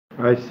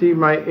I see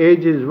my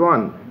age is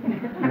one.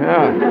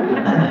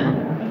 Yeah.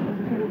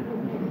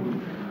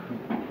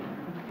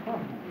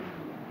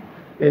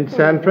 In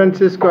San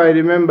Francisco, I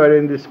remember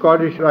in the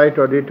Scottish Rite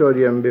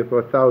Auditorium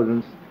before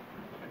thousands,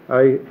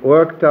 I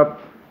worked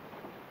up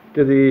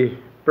to the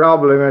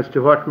problem as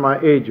to what my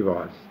age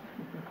was.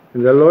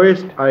 And the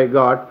lowest I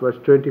got was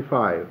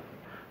 25.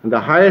 And the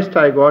highest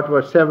I got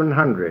was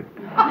 700.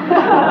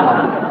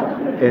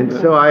 And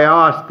so I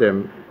asked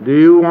them, do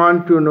you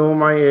want to know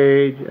my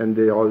age? And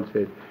they all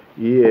said,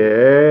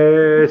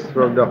 yes,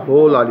 from the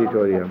whole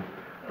auditorium.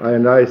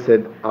 And I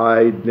said,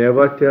 I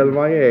never tell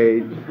my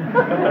age.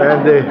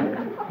 And they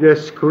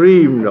just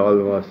screamed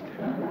almost,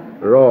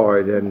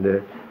 roared.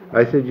 And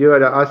I said, you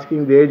are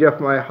asking the age of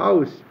my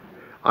house.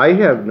 I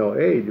have no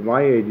age.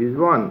 My age is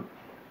one.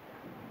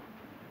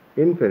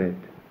 Infinite.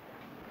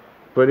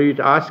 When you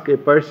ask a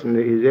person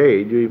his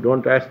age, you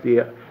don't ask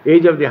the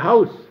age of the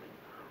house.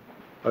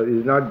 Or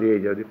is not the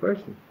age of the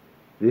person.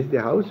 This is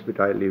the house which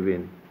I live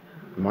in.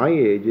 My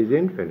age is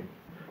infinite.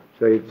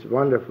 So it's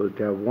wonderful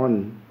to have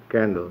one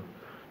candle.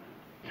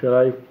 Shall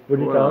I put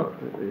it out?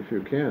 If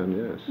you can,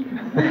 yes.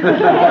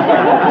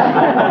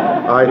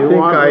 I you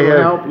think want I have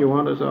help? You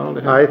want us all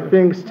to help? I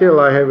think still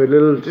I have a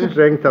little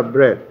strength of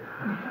breath.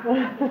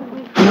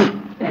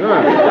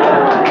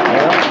 Good.